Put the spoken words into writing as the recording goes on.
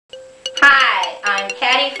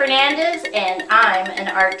Patty Fernandez, and I'm an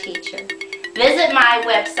art teacher. Visit my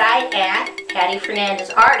website at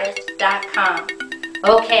pattyfernandezartist.com.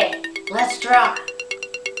 Okay, let's draw.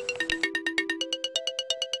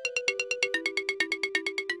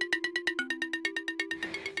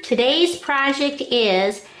 Today's project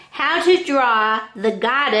is how to draw the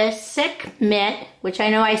goddess Sekhmet, which I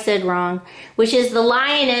know I said wrong, which is the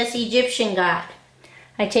lioness Egyptian god.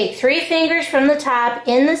 I take 3 fingers from the top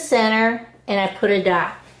in the center and I put a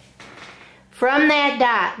dot. From that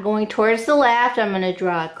dot, going towards the left, I'm going to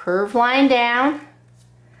draw a curved line down,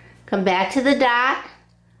 come back to the dot.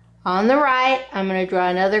 On the right, I'm going to draw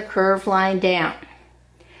another curved line down.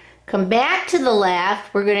 Come back to the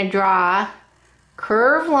left, we're going to draw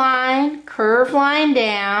curved line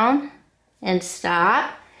down, and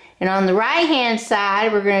stop. And on the right hand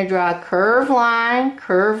side, we're going to draw a curved line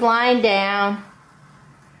down,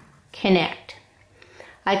 connect.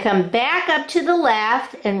 I come back up to the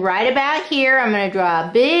left, and right about here, I'm going to draw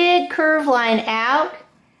a big curved line out,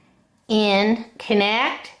 in,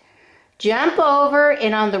 connect, jump over,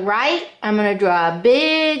 and on the right, I'm going to draw a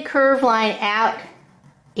big curved line out,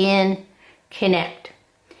 in, connect.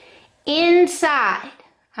 Inside,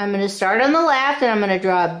 I'm going to start on the left, and I'm going to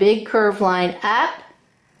draw a big curved line up,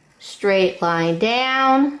 straight line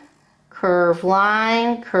down, curved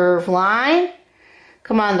line.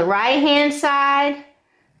 Come on the right hand side,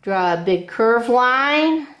 draw a big curved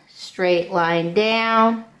line, straight line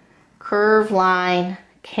down, curved line,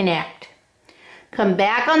 connect. Come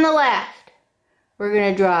back on the left. We're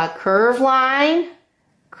going to draw a curved line,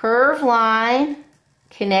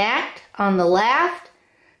 connect on the left.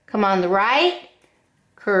 Come on the right,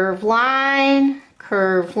 curved line,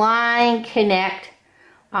 connect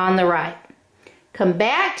on the right. Come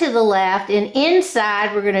back to the left, and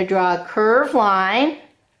inside we're going to draw a curved line,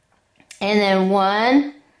 and then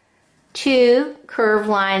 1, 2 curved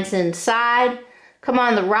lines inside. Come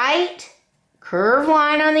on the right, curved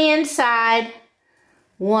line on the inside,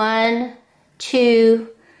 1, 2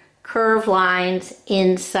 curved lines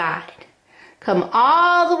inside. Come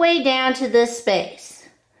all the way down to this space.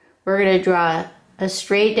 We're going to draw a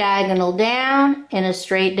straight diagonal down and a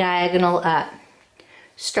straight diagonal up.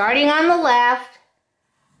 Starting on the left,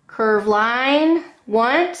 curved line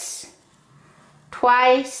once,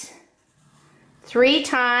 twice, 3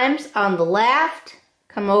 times on the left.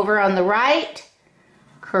 Come over on the right,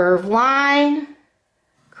 curved line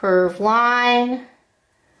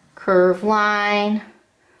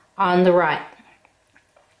on the right.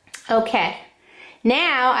 Okay,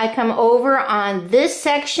 now I come over on this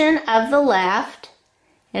section of the left,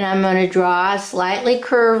 and I'm going to draw a slightly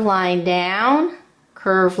curved line down,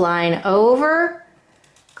 curved line over,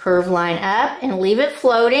 curved line up, and leave it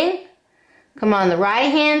floating. Come on the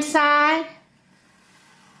right hand side,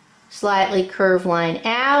 slightly curved line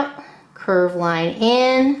out, curved line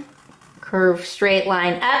in, curved straight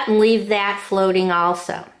line up, and leave that floating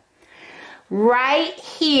also. Right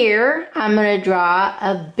here, I'm going to draw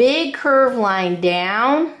a big curved line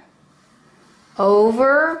down,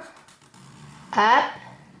 over, up,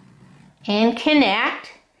 and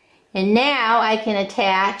connect. And now I can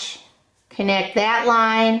connect that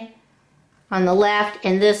line on the left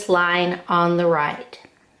and this line on the right.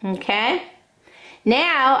 Okay?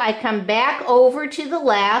 Now I come back over to the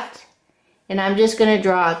left, and I'm just going to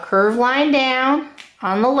draw a curved line down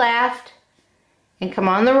on the left, and come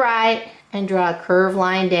on the right and draw a curved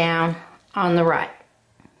line down on the right.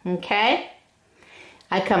 Okay?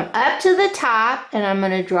 I come up to the top, and I'm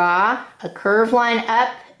going to draw a curved line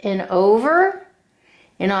up and over,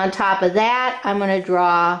 and on top of that I'm going to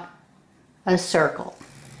draw a circle.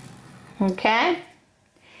 Okay?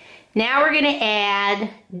 Now we're going to add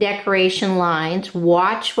decoration lines.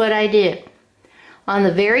 Watch what I do. On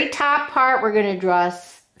the very top part, we're going to draw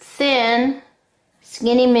thin,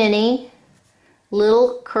 skinny mini,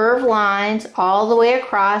 little curved lines all the way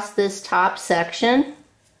across this top section.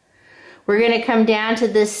 We're going to come down to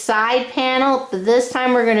this side panel, but this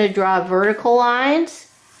time we're going to draw vertical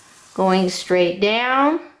lines going straight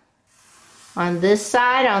down. On this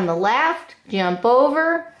side, on the left, jump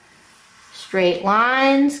over, straight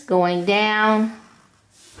lines going down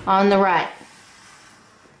on the right.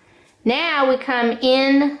 Now we come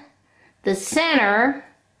in the center.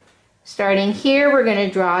 Starting here, we're going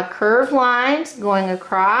to draw curved lines going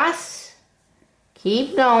across.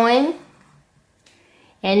 Keep going.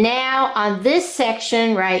 And now on this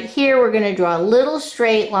section right here, we're going to draw little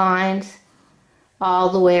straight lines all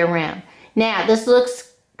the way around. Now this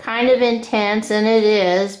looks kind of intense, and it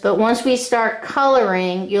is, but once we start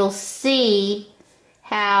coloring, you'll see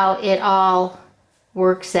how it all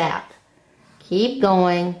works out. Keep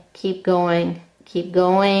going, keep going, Keep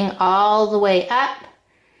going all the way up.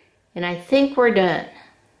 And I think we're done.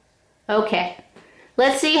 Okay,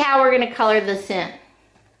 let's see how we're going to color this in.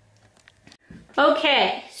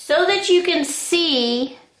 Okay, so that you can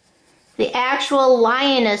see the actual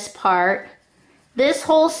lioness part, this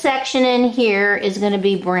whole section in here is going to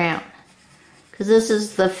be brown, because this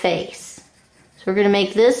is the face. So we're going to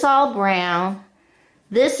make this all brown.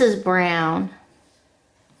 This is brown.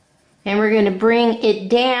 And we're going to bring it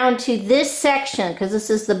down to this section, because this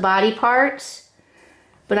is the body parts.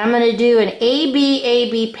 But I'm going to do an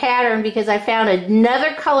AB pattern because I found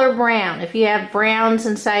another color brown. If you have browns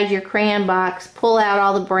inside your crayon box, pull out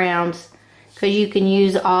all the browns, because you can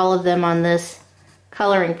use all of them on this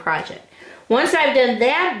coloring project. Once I've done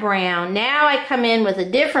that brown, now I come in with a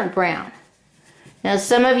different brown. Now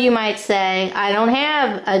some of you might say, I don't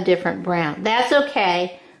have a different brown. That's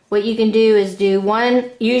okay. What you can do is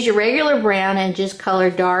use your regular brown and just color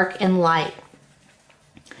dark and light.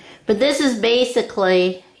 But this is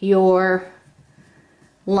basically your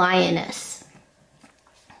lioness.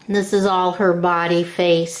 This is all her body,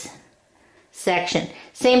 face section.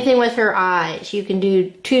 Same thing with her eyes. You can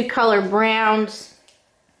do 2 color browns,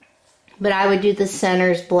 but I would do the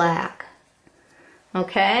centers black.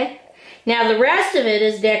 Okay? Now the rest of it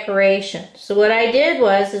is decoration. So what I did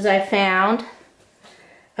was I found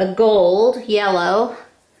a gold, yellow.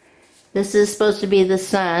 This is supposed to be the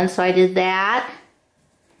sun, so I did that.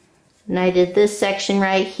 And I did this section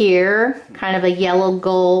right here, kind of a yellow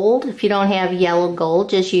gold. If you don't have yellow gold,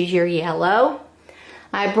 just use your yellow.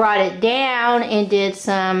 I brought it down and did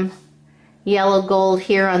some yellow gold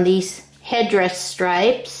here on these headdress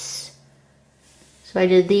stripes. So I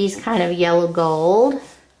did these kind of yellow gold.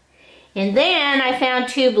 And then I found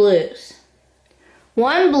 2 blues.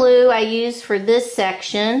 One blue I used for this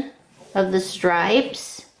section of the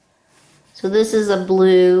stripes. So this is a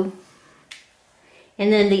blue.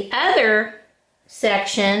 And then the other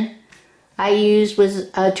section I used was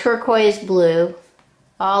a turquoise blue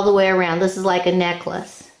all the way around. This is like a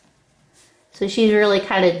necklace. So she's really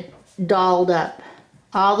kind of dolled up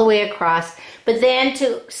all the way across. But then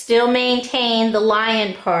to still maintain the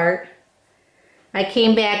lion part, I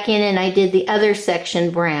came back in and I did the other section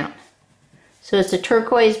brown. So it's a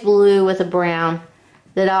turquoise blue with a brown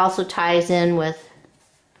that also ties in with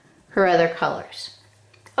her other colors.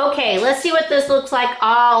 Okay, let's see what this looks like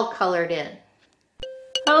all colored in.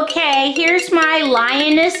 Okay, here's my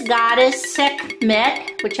lioness goddess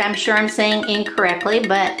Sekhmet, which I'm sure I'm saying incorrectly,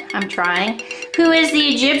 but I'm trying, who is the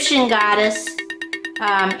Egyptian goddess,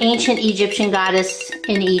 ancient Egyptian goddess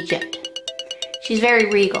in Egypt. She's very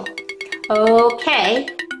regal. Okay,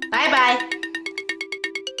 bye-bye.